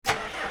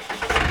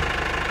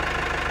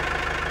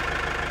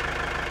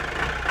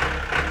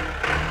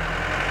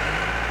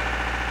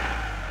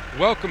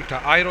Welcome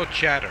to Idle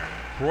Chatter,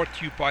 brought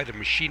to you by the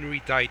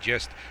Machinery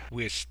Digest,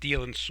 where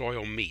steel and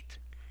soil meet.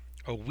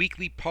 A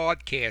weekly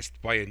podcast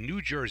by a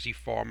New Jersey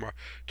farmer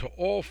to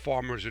all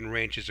farmers and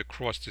ranchers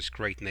across this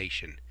great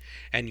nation.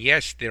 And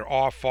yes, there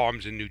are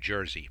farms in New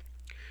Jersey.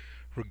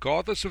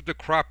 Regardless of the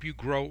crop you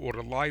grow or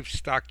the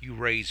livestock you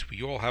raise,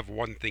 we all have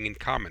one thing in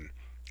common.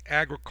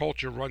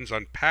 Agriculture runs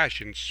on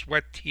passion,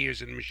 sweat,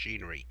 tears, and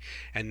machinery,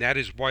 and that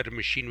is why the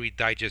Machinery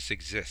Digest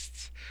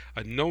exists.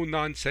 A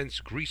no-nonsense,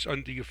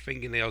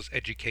 grease-under-your-fingernails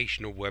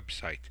educational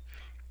website.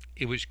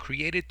 It was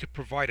created to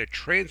provide a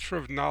transfer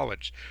of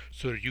knowledge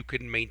so that you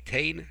can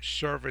maintain,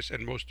 service,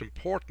 and most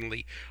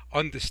importantly,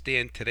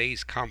 understand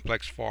today's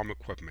complex farm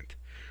equipment.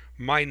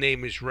 My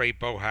name is Ray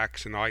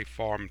Bohax and I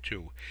farm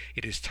too.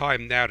 It is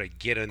time now to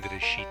get under the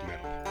sheet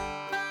metal.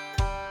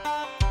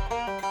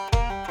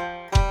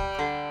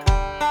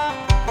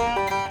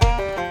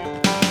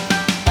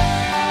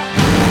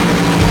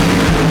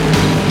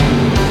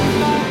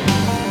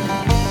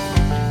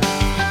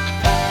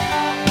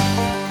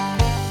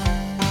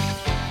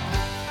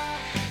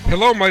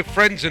 Hello, my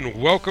friends, and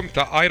welcome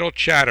to Idle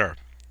Chatter.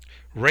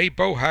 Ray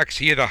Bohax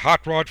here, the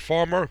hot rod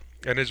farmer,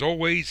 and as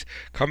always,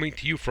 coming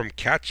to you from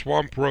Cat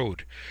Swamp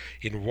Road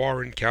in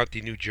Warren County,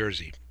 New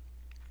Jersey.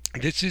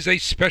 This is a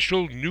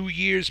special New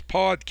Year's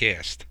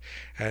podcast,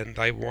 and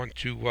I want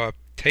to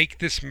take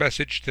this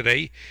message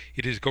today.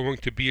 It is going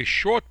to be a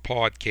short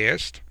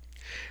podcast,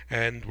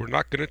 and we're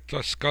not going to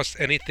discuss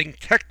anything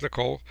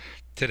technical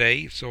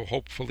today, so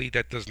hopefully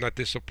that does not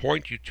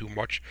disappoint you too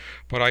much.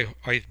 But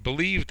I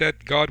believe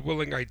that, God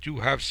willing, I do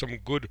have some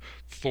good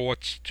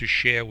thoughts to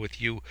share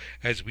with you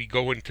as we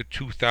go into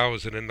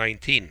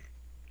 2019.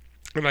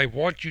 And I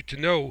want you to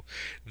know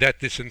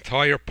that this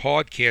entire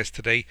podcast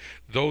today,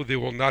 though there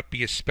will not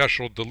be a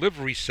special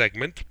delivery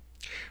segment,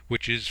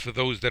 which is, for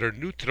those that are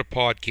new to the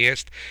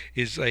podcast,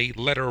 is a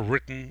letter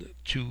written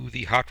to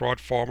the hot rod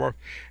farmer,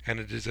 and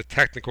it is a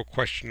technical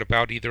question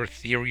about either a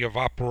theory of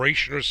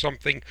operation or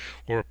something,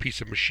 or a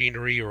piece of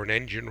machinery or an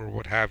engine or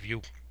what have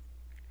you.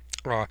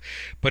 But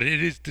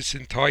this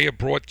entire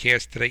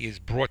broadcast today is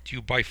brought to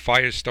you by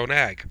Firestone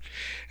Ag,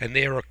 and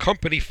they are a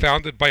company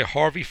founded by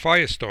Harvey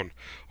Firestone,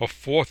 a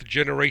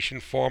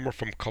fourth-generation farmer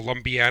from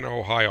Columbiana,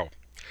 Ohio.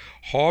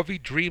 Harvey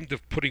dreamed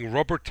of putting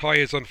rubber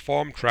tires on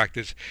farm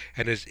tractors,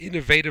 and his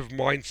innovative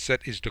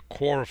mindset is the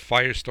core of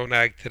Firestone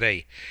Ag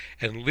today,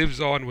 and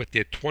lives on with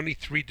their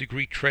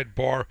 23-degree tread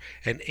bar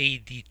and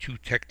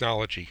AD2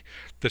 technology.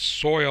 The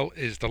soil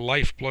is the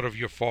lifeblood of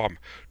your farm.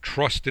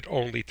 Trust it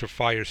only to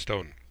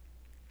Firestone.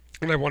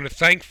 And I want to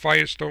thank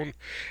Firestone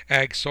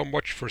Ag so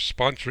much for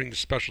sponsoring the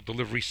special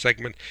delivery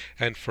segment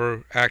and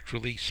for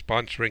actually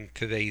sponsoring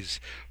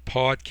today's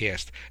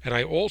podcast. And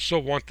I also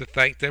want to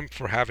thank them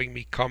for having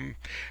me come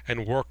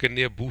and work in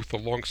their booth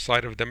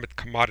alongside of them at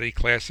Commodity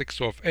Classic.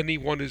 So if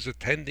anyone is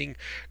attending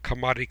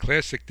Commodity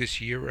Classic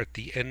this year at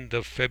the end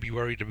of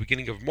February, the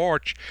beginning of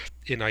March,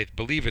 in, I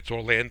believe it's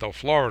Orlando,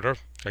 Florida.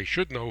 I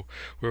should know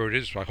where it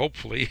is,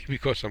 hopefully,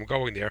 because I'm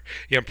going there.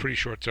 Yeah, I'm pretty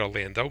sure it's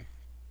Orlando.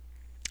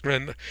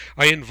 And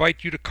I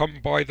invite you to come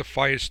by the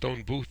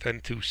Firestone booth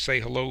and to say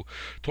hello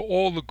to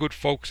all the good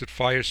folks at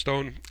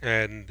Firestone,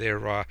 and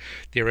their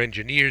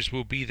engineers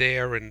will be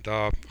there, and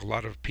a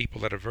lot of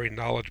people that are very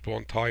knowledgeable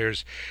on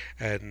tires.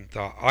 And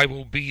I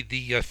will be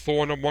the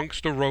thorn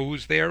amongst the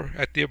rose there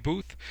at their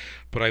booth,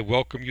 but I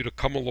welcome you to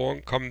come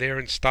along, come there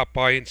and stop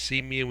by and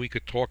see me, and we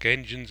could talk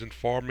engines and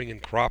farming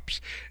and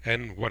crops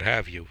and what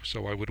have you.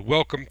 So I would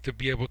welcome to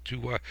be able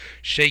to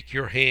shake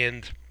your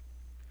hand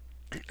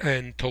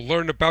and to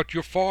learn about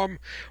your farm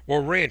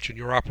or ranch and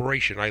your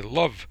operation. I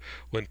love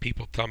when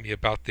people tell me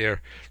about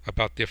their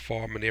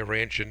farm and their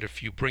ranch, and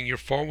if you bring your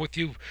farm with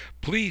you,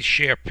 please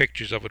share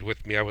pictures of it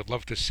with me. I would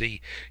love to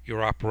see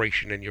your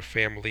operation and your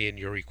family and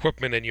your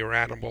equipment and your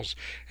animals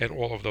and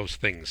all of those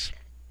things.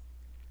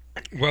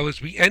 Well,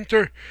 as we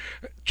enter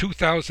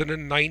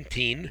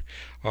 2019,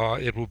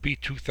 it will be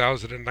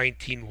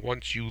 2019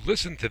 once you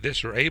listen to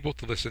this or able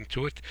to listen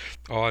to it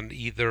on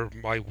either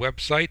my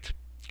website,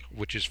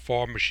 which is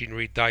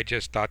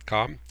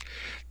farmmachinerydigest.com,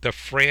 the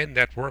FRAN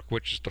Network,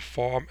 which is the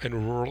Farm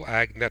and Rural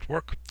Ag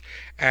Network,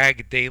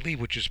 Ag Daily,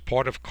 which is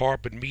part of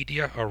Carbon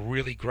Media, a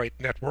really great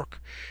network.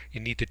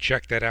 You need to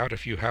check that out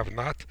if you have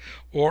not,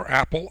 or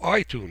Apple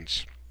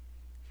iTunes.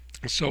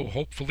 So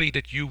hopefully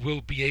that you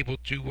will be able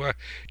to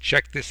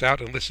check this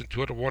out and listen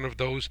to it on one of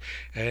those,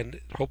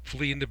 and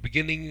hopefully in the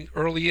beginning,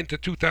 early into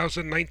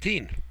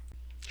 2019.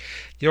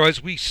 You know,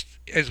 as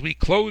we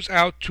close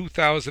out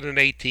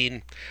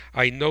 2018,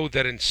 I know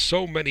that in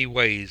so many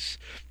ways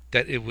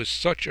that it was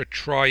such a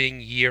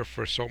trying year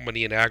for so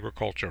many in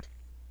agriculture.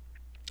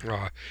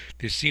 There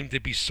seem to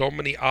be so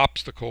many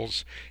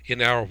obstacles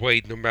in our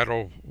way, no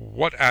matter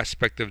what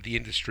aspect of the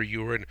industry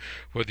you were in,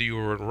 whether you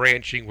were in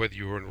ranching, whether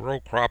you were in row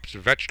crops,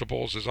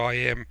 vegetables, as I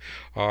am,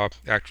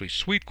 actually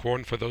sweet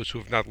corn for those who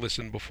have not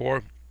listened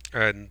before.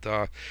 And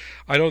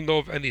I don't know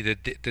if any,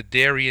 the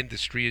dairy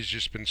industry has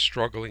just been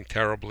struggling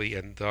terribly,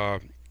 and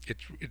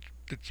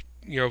it's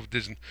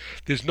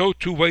there's no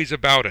two ways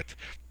about it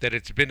that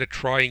it's been a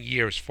trying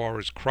year as far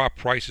as crop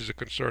prices are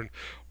concerned,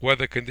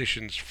 weather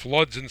conditions,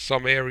 floods in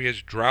some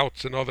areas,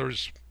 droughts in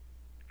others,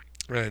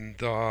 and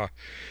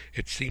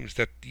it seems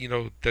that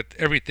that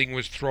everything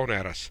was thrown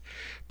at us.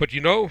 But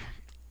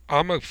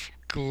I'm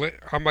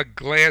I'm a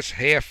glass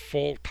half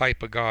full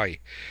type of guy,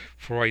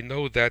 for I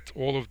know that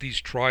all of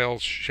these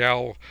trials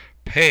shall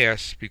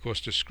pass because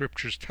the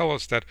scriptures tell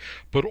us that,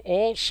 but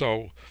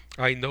also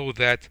I know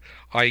that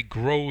I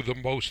grow the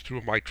most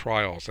through my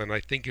trials. And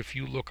I think if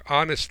you look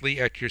honestly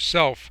at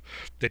yourself,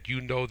 that you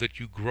know that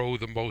you grow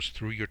the most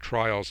through your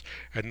trials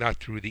and not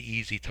through the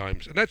easy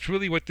times. And that's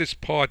really what this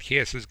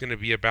podcast is going to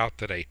be about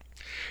today.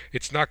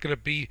 It's not going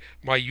to be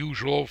my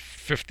usual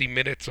 50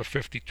 minutes or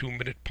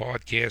 52-minute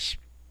podcast.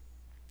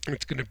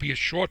 It's going to be a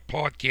short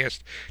podcast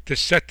to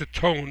set the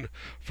tone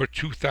for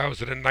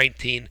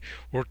 2019,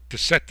 or to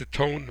set the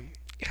tone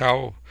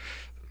how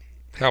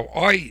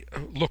I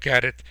look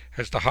at it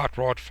as the hot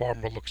rod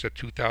farmer looks at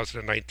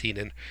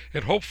 2019,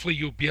 and hopefully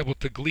you'll be able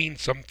to glean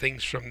some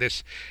things from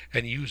this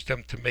and use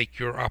them to make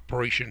your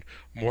operation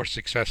more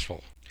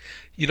successful.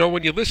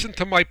 When you listen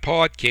to my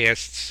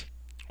podcasts,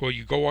 or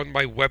you go on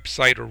my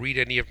website or read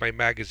any of my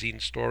magazine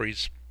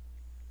stories,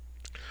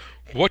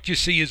 what you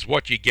see is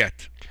what you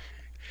get.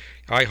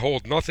 I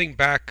hold nothing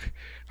back.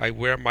 I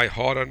wear my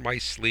heart on my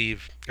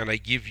sleeve, and I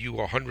give you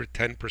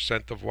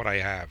 110% of what I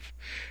have.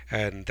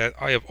 And that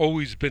I have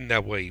always been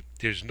that way.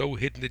 There's no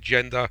hidden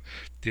agenda.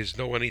 There's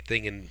no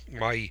anything in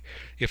my.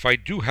 If I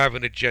do have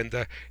an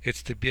agenda,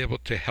 it's to be able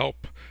to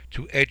help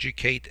to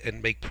educate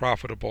and make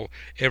profitable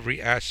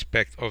every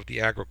aspect of the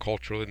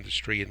agricultural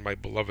industry in my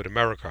beloved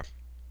America.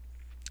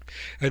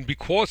 And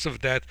because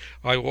of that,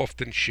 I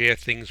often share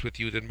things with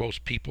you that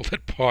most people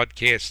that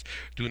podcast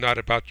do not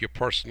about their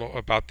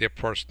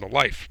personal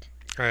life.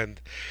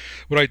 And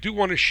what I do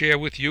want to share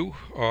with you,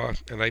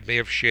 and I may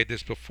have shared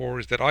this before,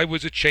 is that I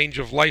was a change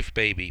of life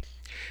baby.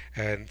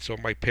 And so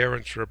my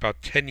parents were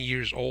about 10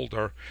 years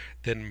older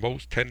than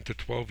most, 10 to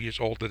 12 years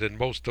older than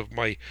most of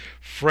my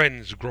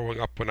friends growing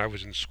up when I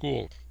was in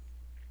school.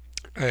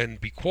 And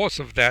because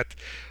of that,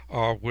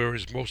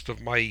 whereas most of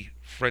my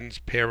friends'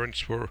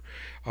 parents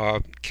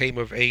came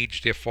of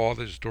age, their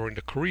fathers during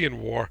the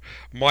Korean War,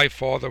 my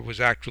father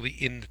was actually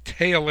in the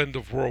tail end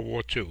of World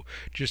War II,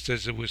 just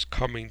as it was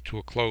coming to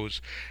a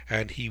close,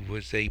 and he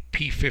was a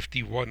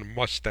P-51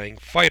 Mustang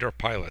fighter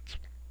pilot.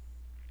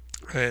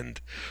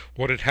 And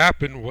what had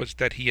happened was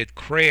that he had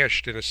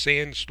crashed in a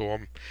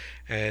sandstorm,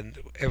 and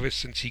ever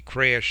since he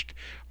crashed,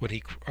 when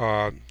he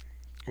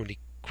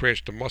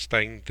crashed the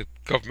Mustang, the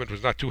government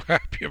was not too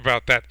happy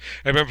about that.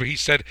 I remember he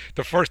said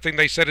the first thing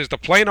they said is, "The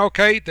plane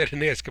okay?" They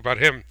didn't ask about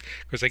him,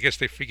 because I guess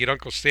they figured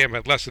Uncle Sam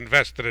had less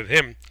invested in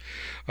him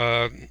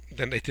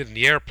than they did in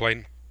the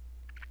airplane.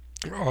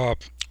 But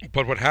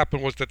what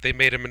happened was that they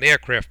made him an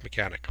aircraft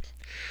mechanic,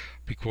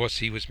 because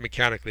he was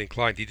mechanically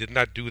inclined. He did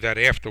not do that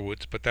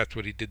afterwards, but that's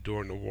what he did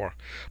during the war.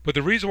 But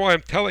the reason why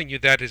I'm telling you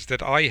that is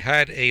that I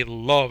had a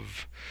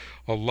love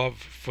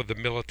for the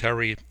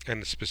military,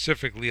 and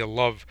specifically a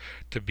love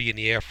to be in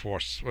the Air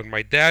Force. When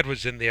my dad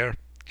was in there,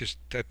 just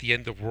at the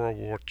end of World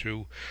War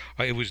II,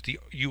 it was the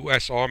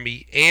U.S.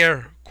 Army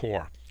Air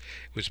Corps.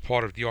 It was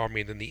part of the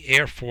Army, and then the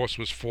Air Force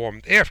was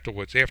formed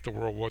afterwards, after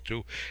World War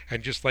II.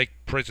 And just like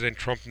President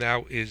Trump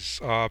now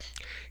is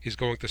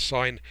going to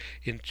sign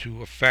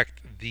into effect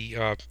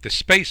the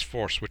Space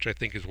Force, which I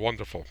think is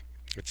wonderful.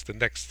 It's the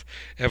next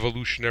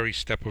evolutionary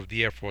step of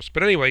the Air Force.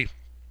 But anyway,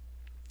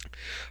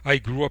 I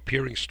grew up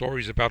hearing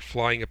stories about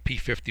flying a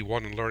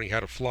P-51 and learning how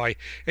to fly.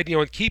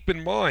 And keep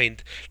in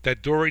mind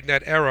that during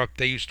that era,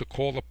 they used to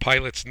call the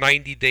pilots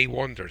 90-day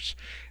wonders.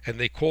 And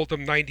they called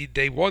them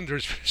 90-day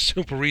wonders for the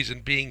simple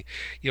reason being,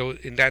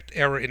 in that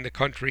era in the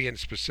country, and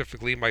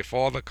specifically my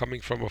father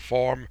coming from a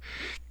farm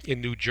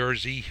in New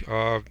Jersey,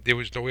 there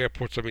was no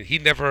airports. I mean, he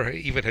never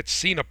even had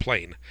seen a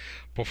plane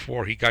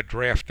before he got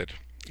drafted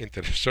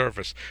into the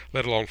service,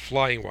 let alone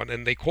flying one.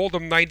 And they called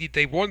them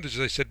 90-day wonders,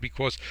 as I said,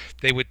 because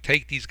they would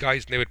take these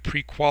guys and they would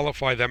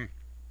pre-qualify them,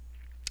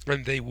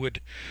 and they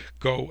would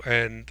go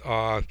and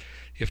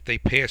if they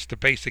passed the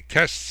basic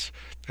tests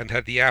and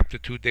had the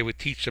aptitude, they would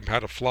teach them how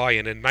to fly.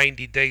 And in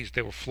 90 days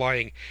they were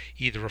flying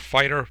either a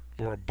fighter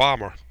or a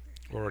bomber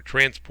or a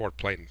transport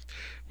plane.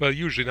 Well,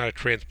 usually not a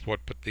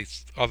transport, but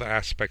these other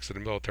aspects of the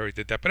military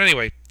did that. But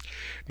anyway,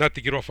 not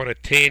to get off on a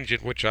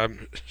tangent, which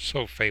I'm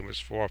so famous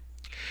for,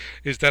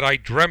 is that I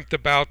dreamt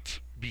about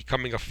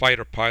becoming a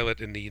fighter pilot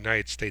in the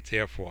United States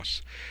Air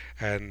Force.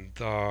 And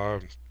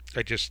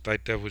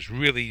that was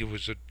really, it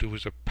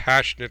was a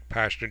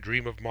passionate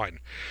dream of mine.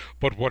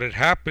 But what had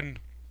happened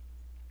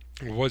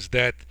was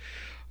that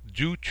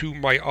due to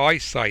my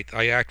eyesight,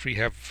 I actually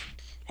have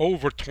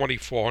over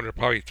 2,400,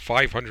 probably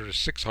 500 or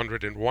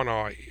 600 in one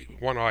eye,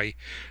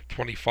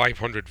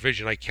 2,500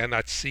 vision. I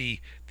cannot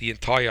see the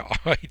entire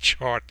eye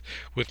chart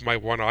with my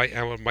one eye,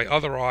 and with my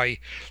other eye,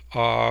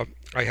 I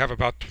have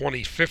about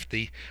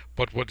 20/50.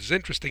 But what is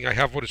interesting, I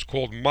have what is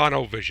called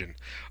monovision.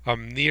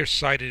 I'm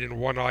nearsighted in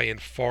one eye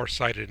and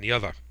farsighted in the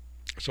other.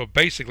 So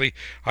basically,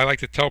 I like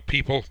to tell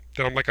people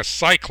that I'm like a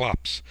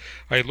cyclops.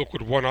 I look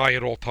with one eye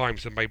at all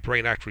times, and my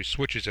brain actually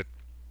switches it.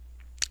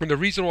 And the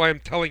reason why I'm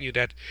telling you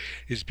that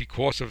is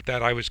because of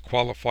that I was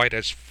qualified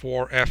as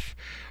 4F,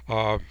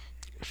 uh,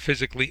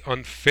 physically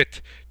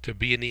unfit to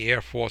be in the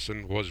Air Force,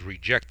 and was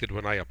rejected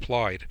when I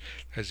applied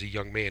as a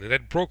young man. And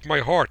that broke my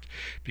heart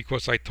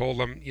because I told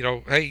them,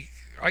 hey,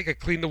 I could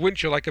clean the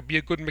windshield, I could be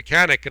a good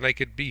mechanic, and I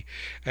could be,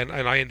 and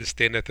I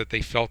understand that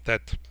they felt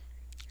that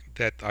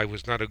I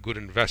was not a good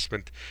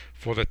investment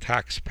for the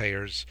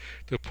taxpayers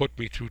to put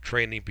me through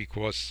training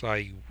because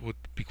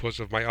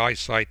of my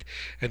eyesight,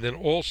 and then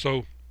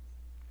also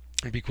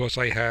because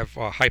I have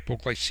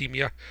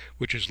hypoglycemia,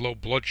 which is low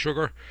blood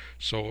sugar.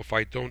 So if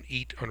I don't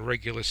eat on a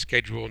regular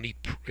schedule and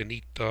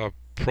eat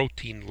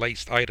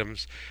protein-laced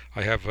items,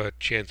 I have a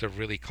chance of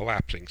really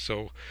collapsing.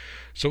 So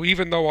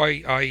even though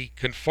I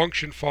can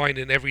function fine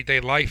in everyday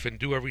life and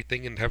do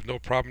everything and have no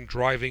problem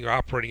driving or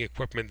operating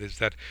equipment, is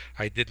that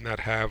I did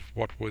not have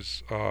what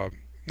was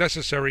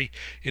necessary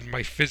in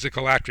my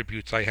physical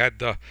attributes. I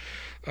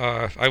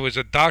was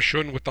a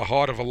dachshund with the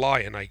heart of a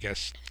lion, I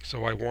guess.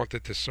 So I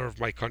wanted to serve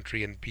my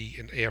country and be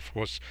an Air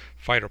Force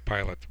fighter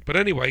pilot. But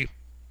anyway,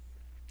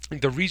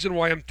 the reason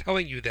why I'm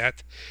telling you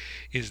that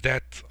is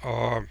that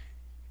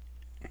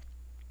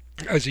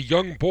as a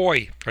young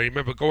boy, I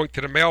remember going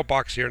to the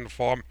mailbox here in the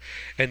farm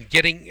and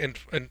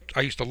and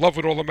I used to love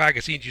when all the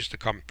magazines used to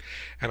come.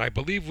 And I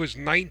believe it was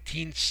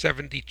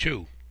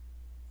 1972.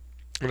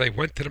 And I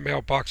went to the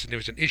mailbox and there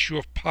was an issue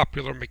of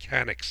Popular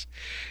Mechanics.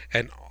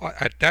 And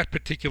at that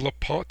particular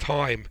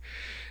time,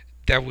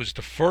 that was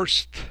the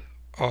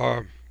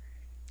uh,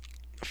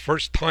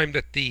 first time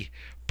that the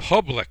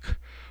public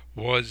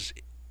was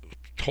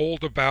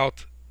told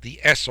about the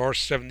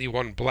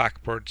SR-71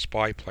 Blackbird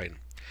spy plane.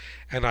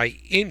 And I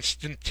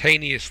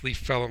instantaneously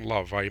fell in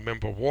love. I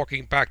remember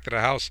walking back to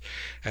the house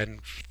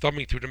and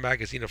thumbing through the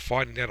magazine and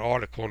finding that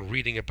article and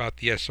reading about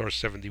the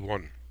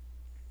SR-71.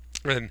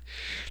 And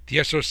the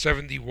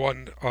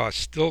SR-71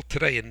 still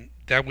today, and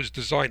that was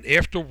designed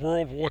after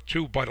World War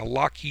II by the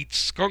Lockheed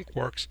Skunk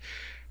Works,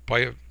 by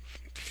a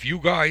few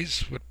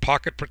guys with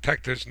pocket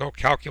protectors, no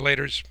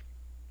calculators,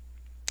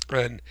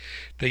 and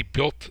they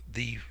built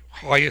the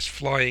highest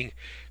flying,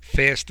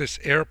 fastest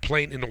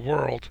airplane in the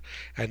world,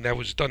 and that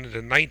was done in the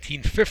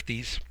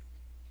 1950s.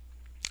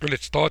 And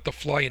it started to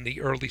fly in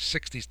the early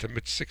 60s to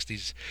mid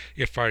 60s,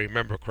 if I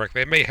remember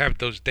correctly. I may have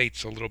those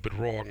dates a little bit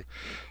wrong,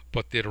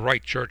 but they're the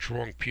right church,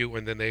 wrong pew.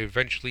 And then they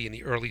eventually, in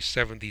the early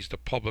 70s, the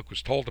public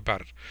was told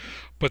about it.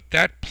 But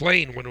that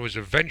plane, when it was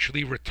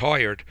eventually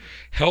retired,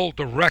 held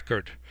a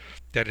record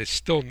that is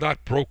still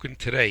not broken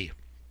today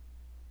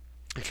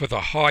for the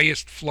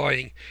highest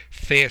flying,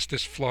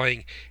 fastest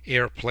flying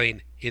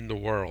airplane in the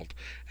world.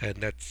 And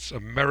that's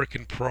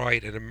American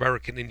pride and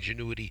American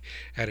ingenuity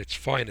at its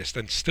finest.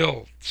 And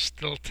still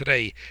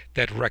today,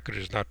 that record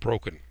is not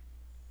broken.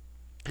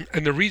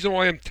 And the reason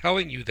why I'm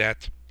telling you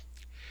that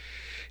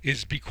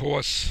is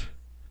because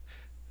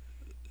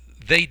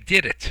they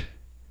did it.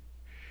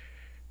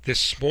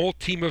 This small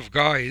team of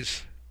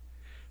guys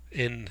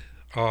in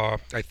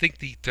I think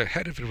the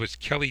head of it was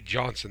Kelly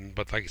Johnson,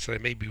 but like I said,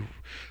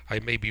 I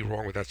may be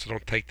wrong with that, so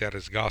don't take that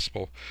as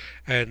gospel.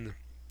 And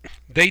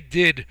they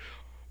did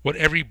what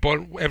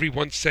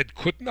everyone said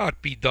could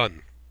not be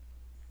done,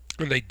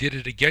 and they did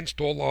it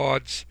against all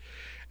odds.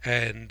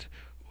 And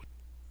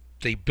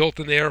they built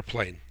an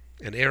airplane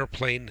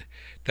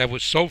that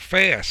was so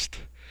fast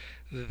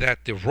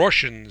that the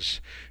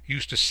Russians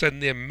used to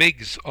send their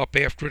MiGs up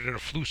after it, and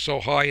it flew so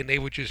high, and they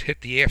would just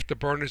hit the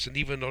afterburners, and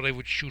even though they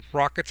would shoot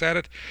rockets at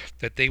it,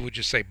 that they would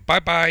just say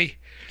bye-bye,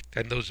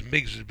 and those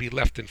MiGs would be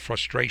left in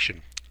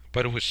frustration.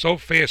 But it was so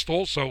fast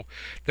also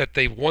that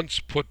they once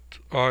put,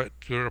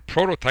 the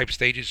prototype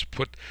stages,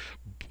 put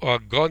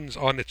guns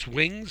on its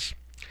wings,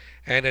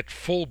 and at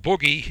full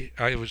boogie,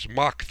 it was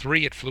Mach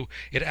 3,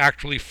 it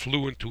actually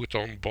flew into its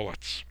own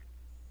bullets.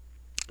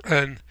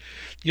 And,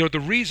 the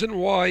reason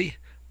why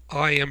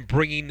I am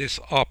bringing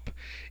this up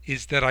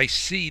is that I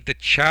see the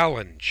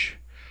challenge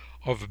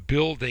of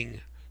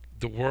building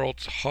the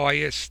world's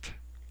highest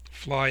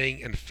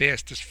flying and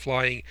fastest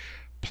flying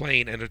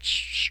plane, and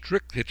its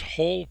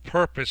whole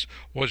purpose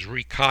was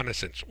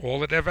reconnaissance.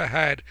 All it ever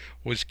had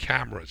was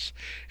cameras,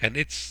 and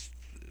its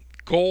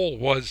goal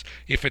was,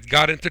 if it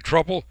got into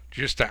trouble,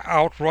 just to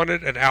outrun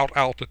it and out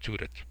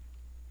altitude it.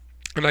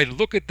 And I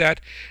look at that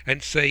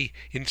and say,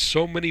 in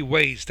so many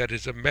ways, that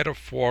is a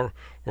metaphor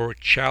or a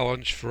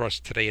challenge for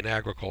us today in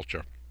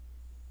agriculture.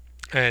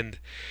 And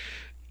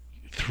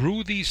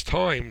through these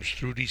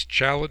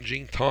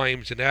challenging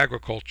times in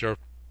agriculture,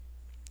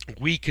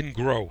 we can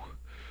grow.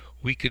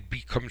 we could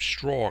become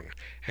strong.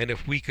 And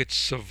if we could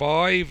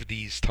survive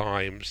these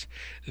times,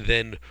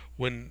 then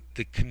when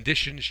the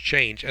conditions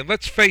change, and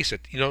let's face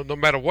it, no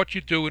matter what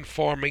you do in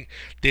farming,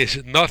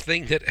 there's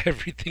nothing that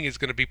everything is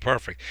going to be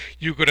perfect.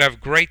 You could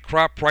have great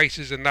crop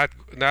prices and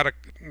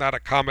not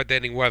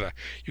accommodating weather.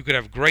 You could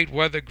have great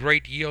weather,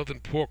 great yield,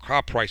 and poor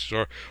crop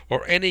prices,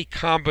 or any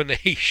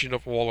combination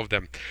of all of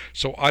them.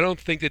 So I don't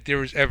think that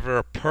there is ever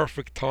a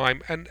perfect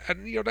time, and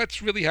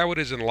that's really how it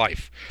is in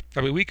life.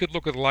 I mean, we could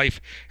look at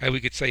life and we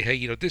could say,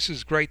 hey, this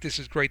is great, this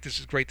is great, this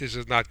is great, this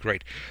is not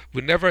great.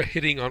 We're never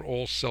hitting on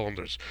all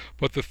cylinders.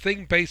 But the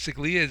thing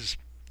basically is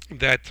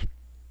that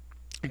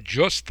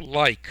just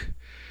like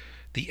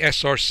the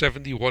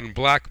SR-71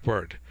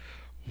 Blackbird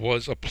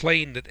was a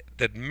plane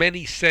that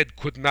many said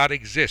could not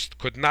exist,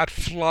 could not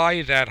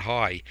fly that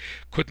high,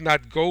 could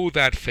not go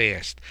that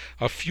fast.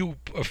 A few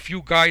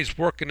guys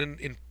working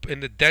in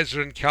the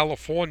desert in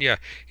California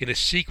in a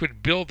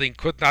secret building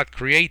could not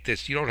create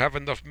this. You don't have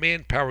enough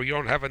manpower, you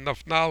don't have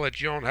enough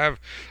knowledge, you don't have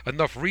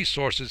enough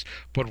resources.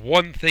 But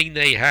one thing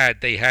they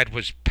had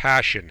was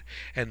passion,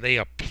 and they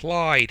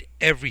applied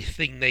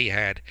everything they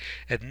had.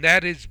 And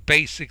that is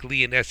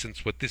basically, in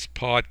essence, what this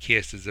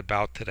podcast is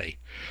about today.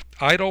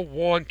 I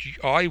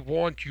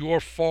want your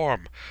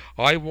farm.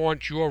 I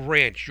want your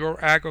ranch,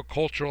 your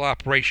agricultural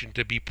operation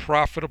to be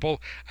profitable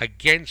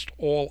against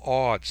all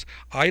odds.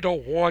 I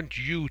don't want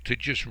you to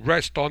just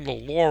rest on the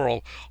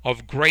laurel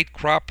of great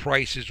crop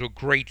prices or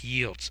great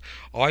yields.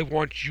 I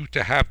want you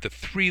to have the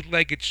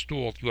three-legged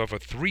stool. You have a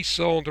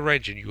three-cylinder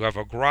engine. You have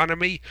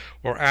agronomy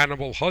or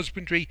animal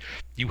husbandry.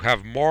 You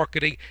have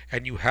marketing,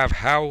 and you have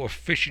how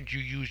efficient you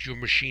use your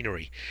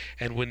machinery.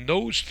 And when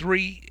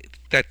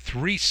that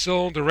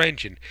three-cylinder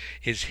engine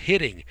is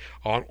hitting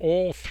on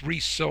all three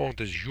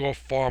cylinders, your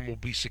farm will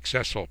be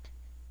successful.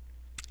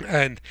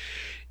 And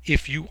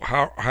if you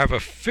have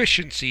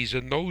efficiencies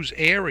in those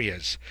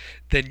areas,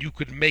 then you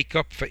could make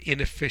up for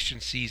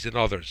inefficiencies in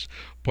others.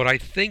 But I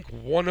think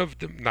one of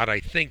them, not I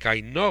think, I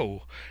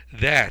know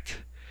that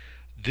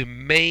the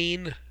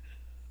main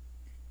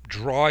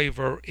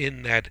driver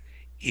in that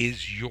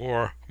is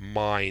your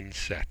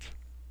mindset.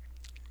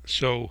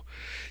 So,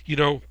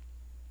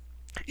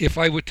 if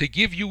I were to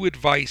give you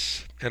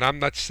advice, and I'm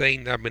not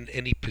saying that I'm in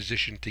any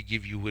position to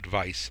give you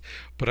advice,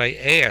 but I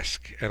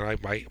ask,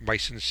 and my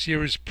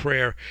sincerest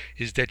prayer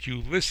is that you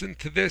listen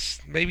to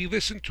this, maybe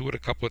listen to it a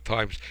couple of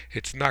times.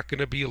 It's not going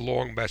to be a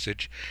long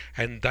message,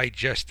 and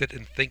digest it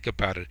and think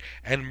about it,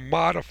 and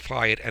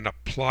modify it and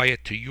apply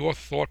it to your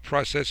thought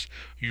process,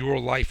 your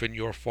life, and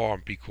your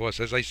farm. Because,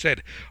 as I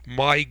said,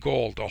 my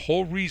goal, the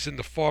whole reason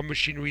the Farm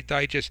Machinery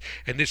Digest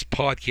and this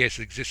podcast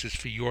exists is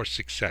for your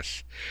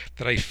success.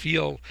 That I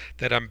feel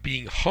that I'm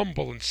being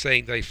humble in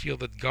saying that I feel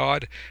that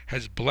God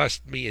has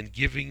blessed me and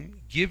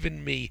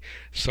given me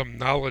some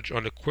knowledge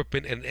on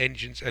equipment and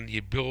engines and the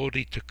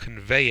ability to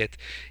convey it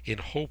in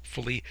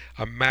hopefully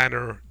a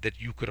manner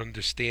that you could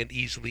understand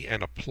easily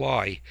and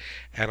apply.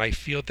 And I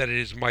feel that it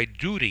is my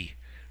duty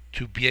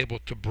to be able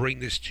to bring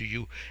this to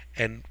you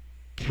and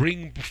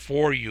bring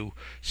before you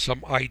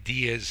some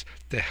ideas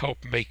to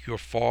help make your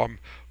farm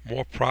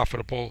more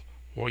profitable,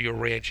 or your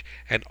ranch,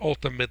 and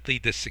ultimately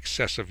the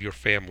success of your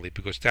family,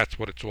 because that's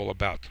what it's all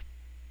about.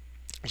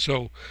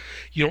 So,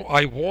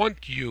 I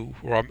want you,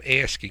 or I'm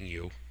asking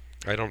you,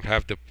 I don't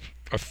have the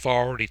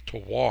authority to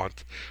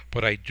want,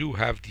 but I do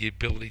have the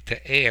ability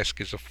to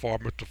ask as a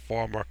farmer to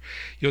farmer.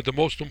 The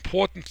most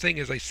important thing,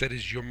 as I said,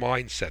 is your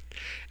mindset.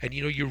 And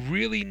you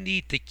really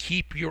need to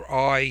keep your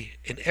eye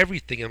in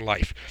everything in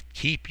life.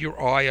 Keep your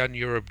eye on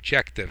your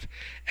objective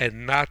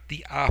and not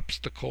the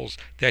obstacles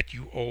that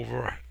you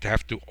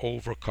have to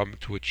overcome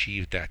to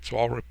achieve that. So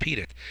I'll repeat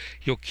it.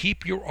 You'll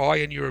keep your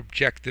eye on your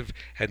objective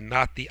and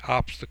not the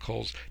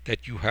obstacles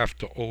that you have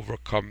to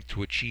overcome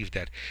to achieve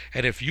that.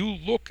 And if you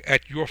look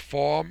at your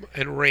farm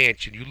and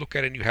ranch and you look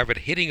at it and you have it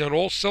hitting on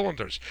all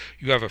cylinders,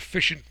 you have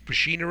efficient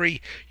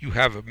machinery, you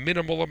have a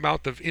minimal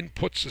amount of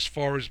inputs as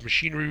far as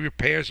machinery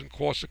repairs and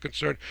costs are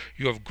concerned,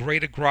 you have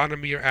great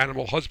agronomy or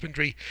animal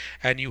husbandry,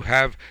 and you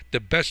have the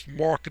best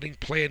marketing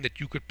plan that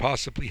you could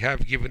possibly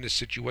have given this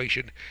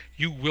situation,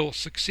 you will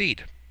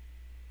succeed.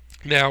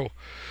 Now,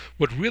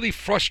 what really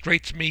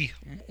frustrates me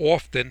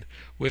often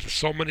with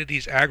so many of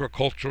these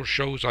agricultural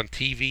shows on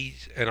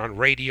TV and on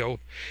radio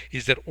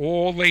is that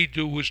all they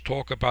do is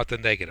talk about the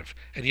negative.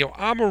 And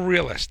I'm a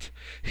realist.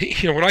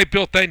 When I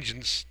built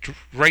engines,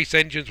 race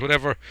engines,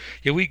 whatever,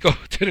 we go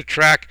to the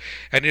track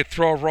and they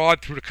throw a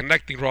rod through the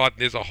connecting rod,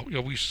 and there's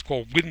we used to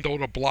call window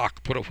to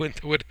block, put a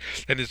window in,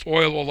 and there's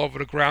oil all over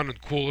the ground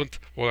and coolant.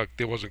 Well,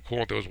 there wasn't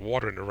coolant, there was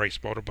water in the race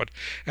motor,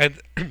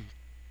 and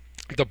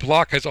the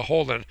block has a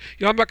hole in it.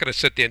 I'm not going to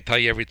sit there and tell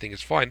you everything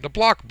is fine. The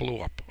block blew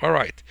up. All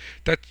right.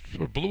 That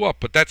blew up,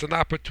 but that's an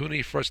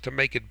opportunity for us to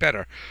make it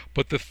better.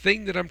 But the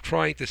thing that I'm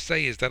trying to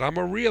say is that I'm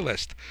a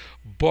realist,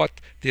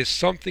 but there's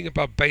something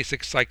about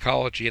basic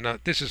psychology, and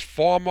this is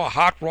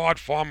hot rod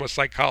farmer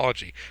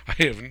psychology. I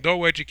have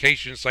no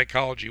education in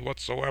psychology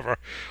whatsoever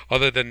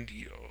other than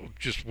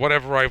just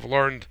whatever I've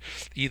learned,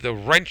 either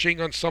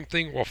wrenching on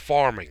something or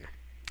farming.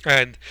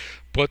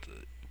 But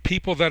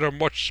people that are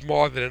much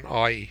smarter than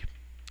I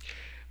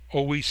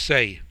always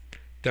say,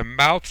 the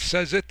mouth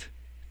says it,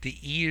 the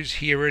ears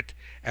hear it,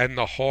 and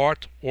the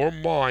heart or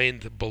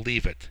mind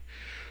believe it.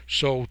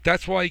 So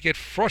that's why I get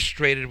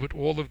frustrated with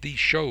all of these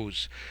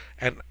shows.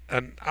 And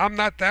I'm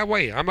not that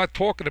way. I'm not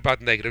talking about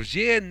negatives.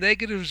 Yeah,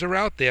 negatives are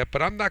out there,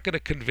 but I'm not going to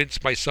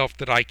convince myself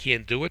that I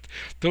can't do it.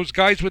 Those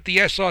guys with the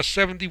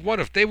SR-71,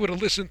 if they would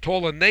have listened to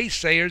all the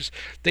naysayers,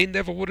 they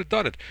never would have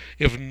done it.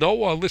 If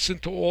Noah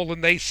listened to all the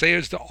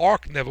naysayers, the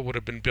ark never would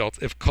have been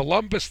built. If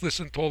Columbus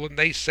listened to all the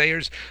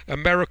naysayers,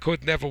 America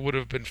never would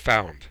have been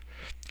found.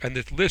 And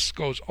the list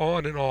goes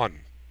on and on.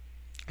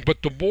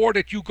 But the more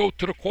that you go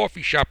to the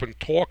coffee shop and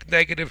talk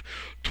negative,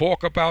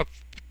 talk about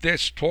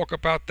this, talk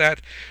about that,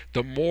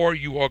 the more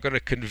you are going to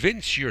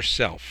convince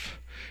yourself.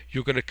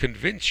 You're going to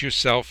convince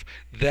yourself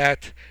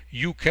that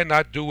you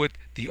cannot do it.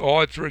 The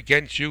odds are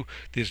against you.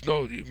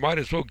 You might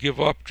as well give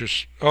up.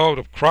 Just, oh,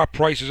 the crop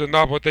prices are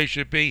not what they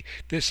should be.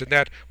 This and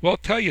that. Well, I'll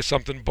tell you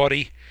something,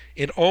 buddy.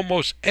 In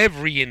almost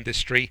every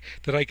industry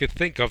that I could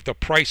think of, the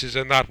prices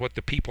are not what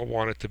the people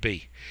want it to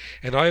be.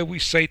 And I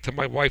always say to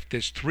my wife,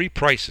 there's three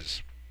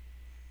prices.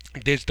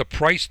 There's the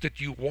price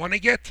that you want to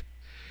get,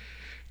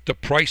 the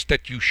price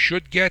that you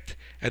should get,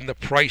 and the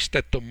price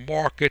that the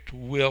market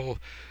will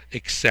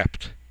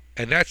accept.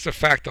 And that's the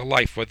fact of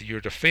life, whether you're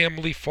the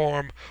family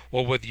farm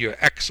or whether you're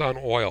Exxon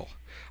Oil.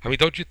 I mean,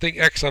 don't you think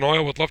Exxon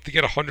Oil would love to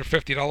get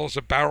 $150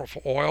 a barrel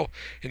for oil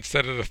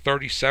instead of the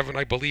 37,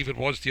 I believe it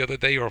was the other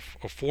day, or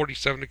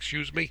 47,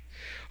 excuse me?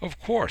 Of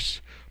course.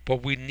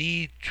 But we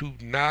need to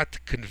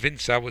not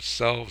convince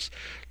ourselves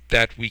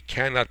that we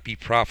cannot be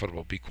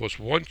profitable, because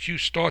once you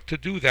start to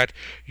do that,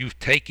 you've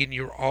taken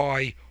your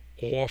eye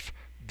off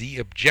the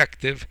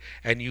objective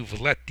and you've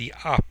let the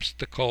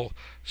obstacle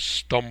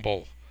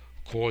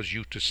cause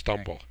you to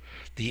stumble.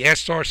 The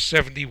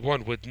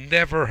SR-71 would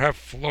never have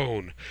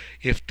flown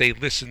if they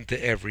listened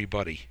to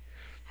everybody.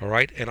 All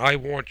right, and I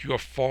want your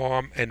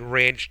farm and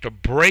ranch to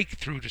break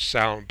through the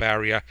sound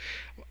barrier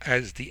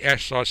as the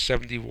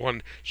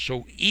SR-71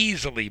 so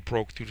easily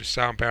broke through the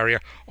sound barrier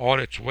on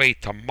its way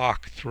to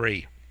Mach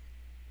 3.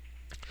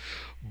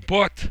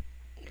 But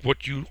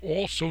what you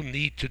also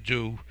need to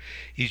do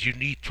is you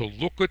need to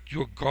look at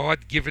your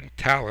God-given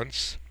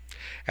talents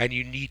and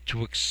you need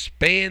to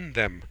expand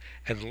them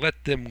and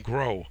let them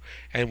grow.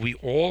 And we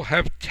all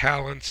have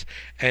talents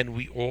and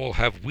we all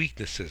have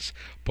weaknesses.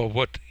 But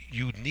what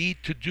you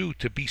need to do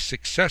to be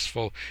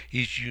successful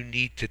is you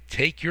need to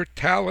take your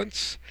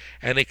talents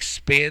and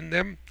expand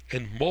them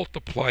and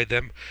multiply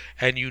them,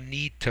 and you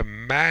need to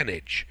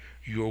manage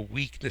your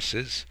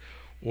weaknesses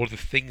or the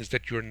things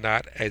that you're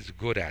not as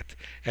good at.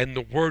 And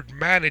the word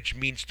manage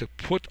means to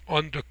put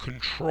under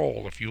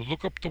control. If you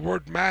look up the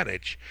word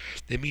manage,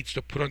 it means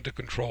to put under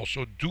control.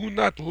 So do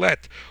not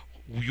let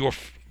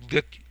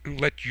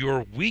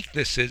your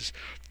weaknesses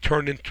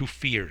turn into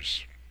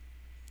fears.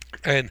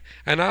 And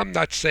I'm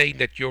not saying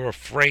that you're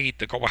afraid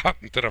to go out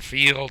into the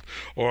field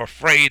or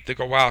afraid to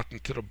go out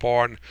into the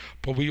barn,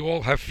 but we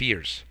all have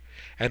fears.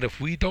 And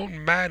if we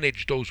don't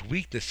manage those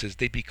weaknesses,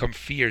 they become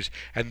fears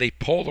and they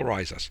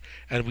polarize us.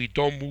 And we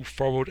don't move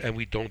forward and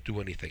we don't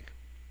do anything.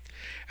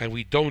 And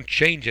we don't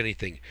change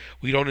anything.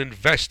 We don't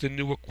invest in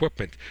new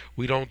equipment.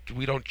 We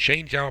don't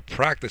change our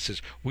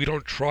practices. We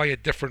don't try a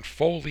different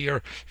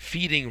foliar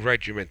feeding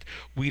regimen.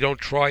 We don't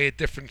try a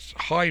different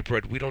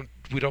hybrid. We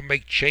don't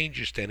make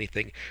changes to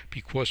anything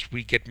because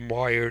we get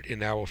mired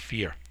in our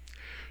fear.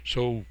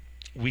 So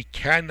we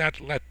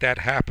cannot let that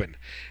happen.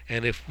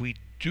 And if we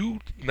do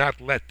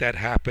not let that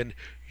happen,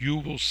 you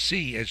will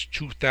see as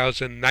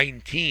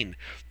 2019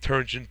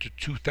 turns into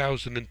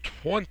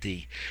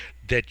 2020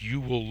 that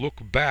you will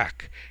look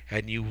back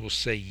and you will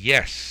say,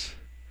 yes,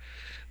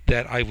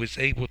 that I was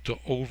able to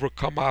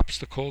overcome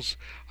obstacles,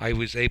 I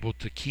was able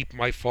to keep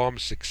my farm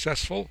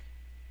successful,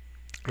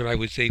 and I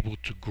was able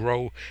to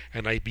grow,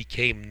 and I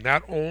became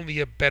not only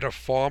a better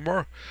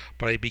farmer,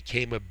 but I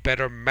became a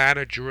better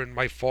manager in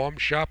my farm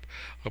shop,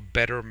 a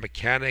better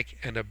mechanic,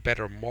 and a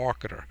better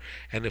marketer.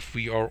 And if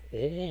we are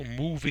all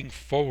moving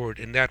forward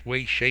in that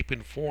way, shape,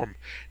 and form,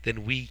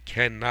 then we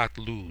cannot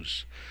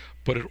lose.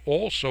 But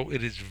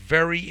it is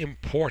very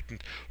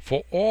important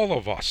for all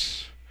of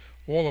us.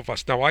 All of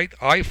us. Now,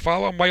 I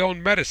follow my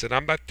own medicine.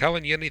 I'm not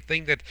telling you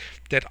anything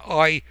that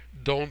I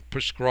don't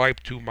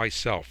prescribe to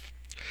myself.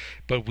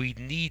 But we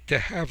need to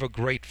have a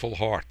grateful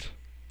heart.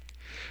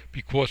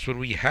 Because when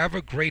we have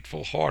a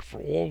grateful heart for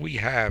all we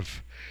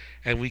have,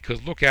 and we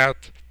could look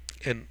out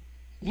and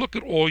look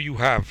at all you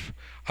have.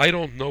 I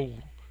don't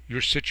know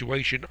your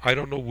situation. I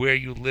don't know where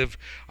you live.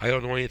 I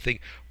don't know anything.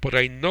 But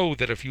I know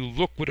that if you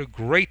look with a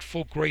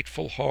grateful,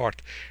 grateful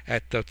heart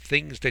at the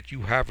things that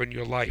you have in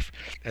your life,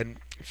 and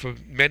for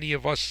many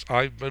of us,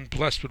 I've been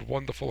blessed with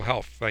wonderful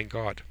health, thank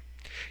God.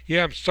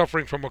 Yeah, I'm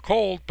suffering from a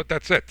cold, but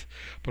that's it.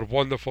 But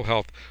wonderful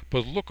health.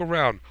 But look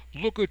around.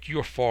 Look at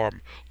your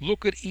farm.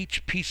 Look at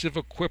each piece of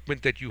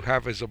equipment that you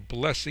have as a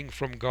blessing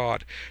from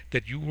God,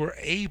 that you were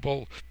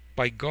able,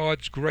 by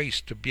God's grace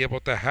to be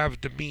able to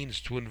have the means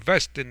to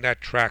invest in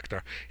that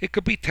tractor. It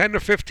could be 10 or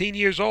 15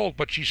 years old,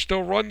 but she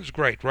still runs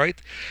great,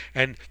 right?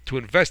 And to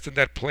invest in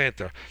that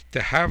planter,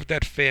 to have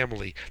that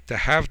family, to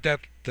have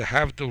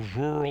the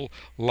rural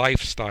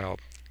lifestyle.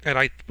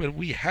 And when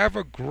we have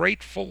a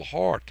grateful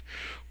heart,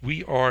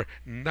 we are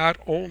not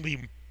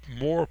only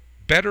more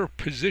better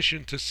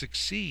positioned to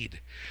succeed,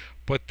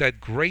 but that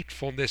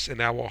gratefulness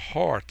in our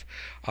heart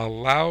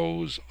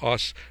allows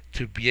us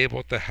to be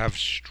able to have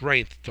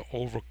strength to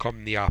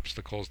overcome the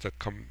obstacles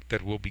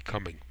that will be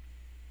coming.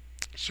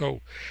 So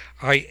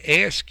I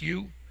ask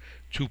you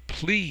to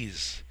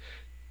please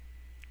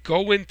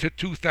go into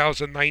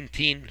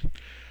 2019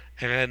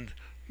 and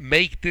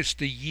make this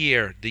the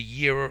year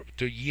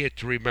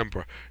to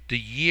remember, the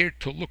year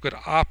to look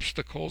at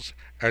obstacles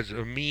as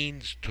a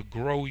means to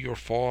grow your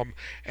farm,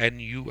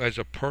 and you as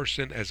a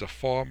person, as a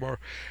farmer,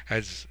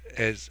 as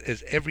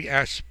every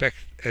aspect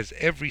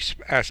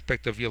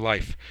of your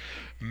life.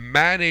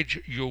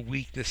 Manage your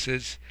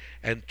weaknesses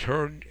and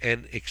turn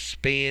and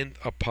expand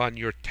upon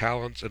your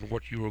talents and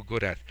what you are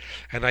good at.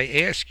 And I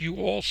ask you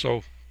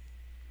also,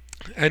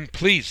 and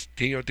please,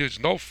 there's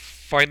no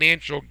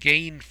financial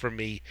gain for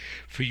me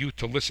for you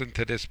to listen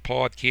to this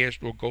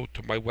podcast or go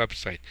to my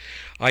website.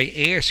 I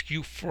ask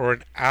you for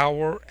an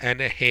hour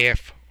and a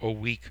half a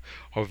week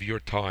of your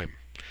time.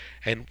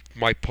 And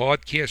my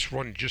podcasts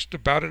run just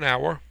about an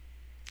hour.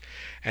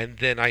 And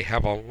then I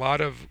have a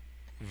lot of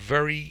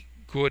very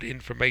good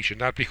information.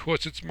 Not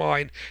because it's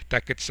mine,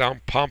 that could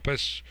sound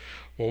pompous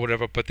or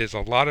whatever, but there's a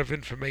lot of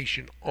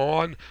information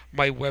on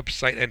my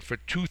website. And for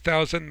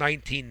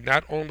 2019,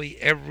 not only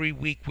every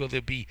week will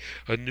there be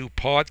a new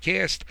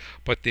podcast,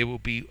 but there will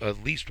be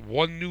at least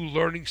one new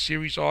learning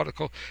series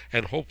article,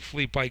 and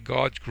hopefully by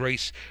God's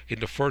grace in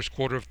the first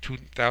quarter of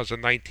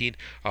 2019,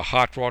 a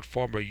Hot Rod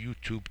Farmer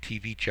YouTube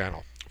TV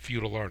channel for you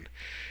to learn.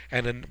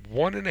 And in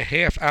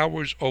 1.5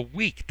 hours a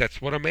week,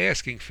 that's what I'm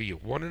asking for you,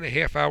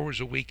 1.5 hours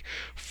a week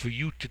for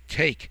you to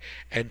take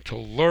and to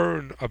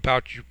learn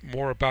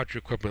more about your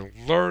equipment,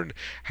 learn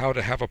how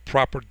to have a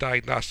proper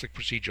diagnostic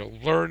procedure,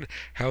 learn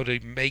how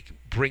to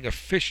bring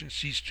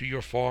efficiencies to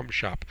your farm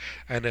shop.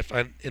 And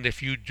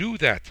if you do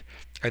that,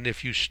 and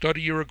if you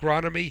study your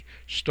agronomy,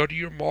 study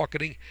your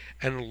marketing,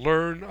 and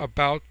learn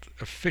about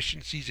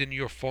efficiencies in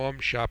your farm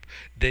shop,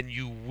 then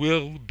you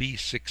will be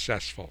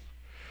successful.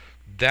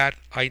 That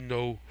I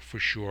know for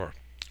sure.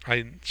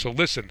 So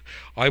listen,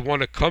 I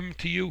want to come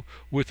to you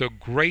with a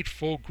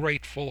grateful,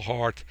 grateful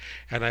heart,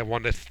 and I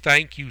want to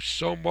thank you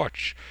so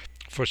much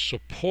for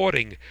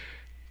supporting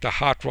the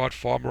Hot Rod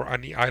Farmer on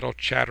the Idle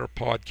Chatter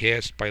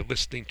podcast by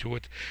listening to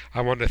it.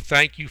 I want to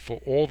thank you for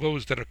all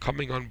those that are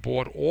coming on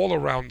board all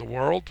around the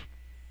world,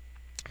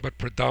 but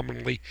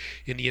predominantly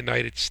in the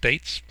United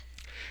States.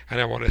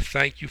 And I want to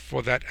thank you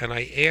for that, and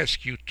I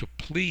ask you to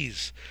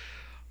please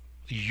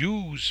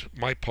use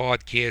my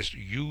podcast,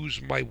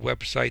 use my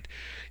website,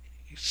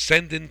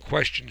 send in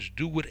questions,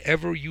 do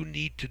whatever you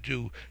need to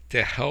do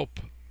to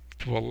help,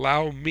 to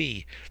allow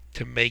me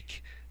to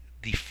make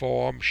the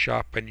farm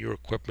shop and your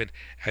equipment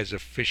as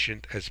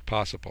efficient as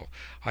possible.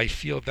 I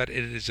feel that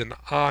it is an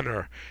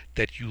honor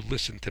that you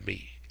listen to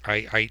me.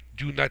 I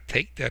do not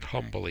take that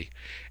humbly,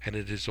 and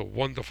it is a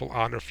wonderful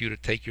honor for you to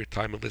take your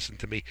time and listen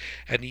to me.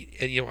 And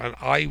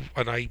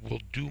I will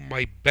do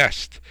my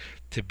best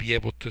to be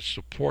able to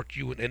support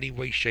you in any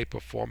way, shape, or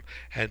form,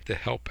 and to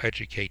help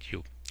educate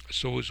you.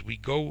 So as we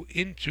go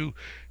into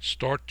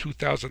start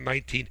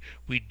 2019,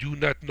 we do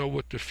not know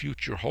what the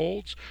future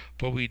holds,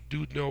 but we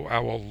do know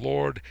our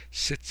Lord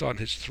sits on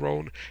his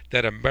throne,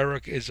 that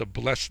America is a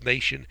blessed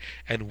nation,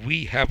 and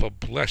we have a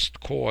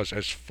blessed cause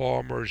as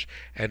farmers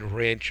and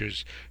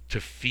ranchers to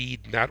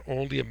feed not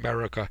only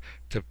America,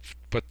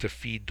 but to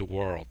feed the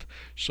world.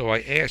 So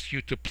I ask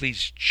you to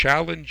please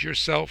challenge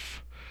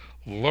yourself,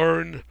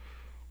 learn,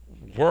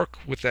 work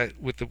with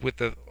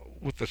a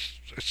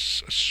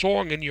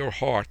song in your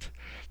heart,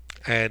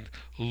 and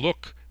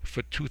look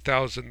for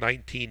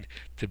 2019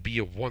 to be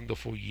a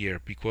wonderful year,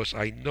 because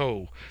I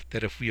know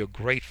that if we are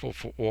grateful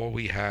for all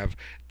we have,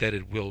 that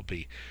it will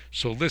be.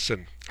 So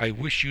listen, I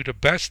wish you the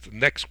best.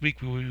 Next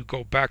week we will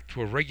go back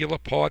to a regular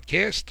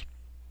podcast,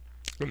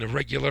 and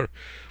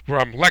where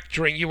I'm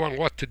lecturing you on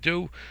what to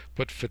do.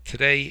 But for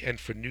today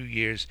and for New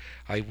Year's,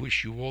 I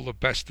wish you all the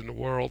best in the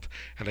world,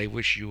 and I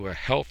wish you a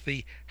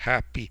healthy,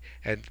 happy,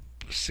 and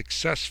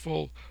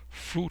successful,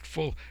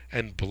 fruitful,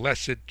 and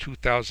blessed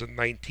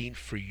 2019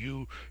 for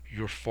you,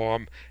 your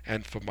farm,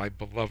 and for my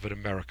beloved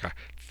America.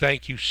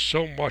 Thank you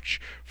so much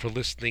for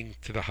listening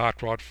to the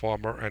Hot Rod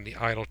Farmer and the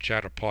Idle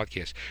Chatter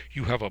podcast.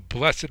 You have a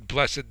blessed,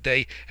 blessed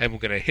day, and we're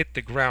going to hit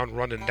the ground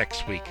running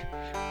next week.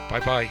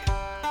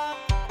 Bye-bye.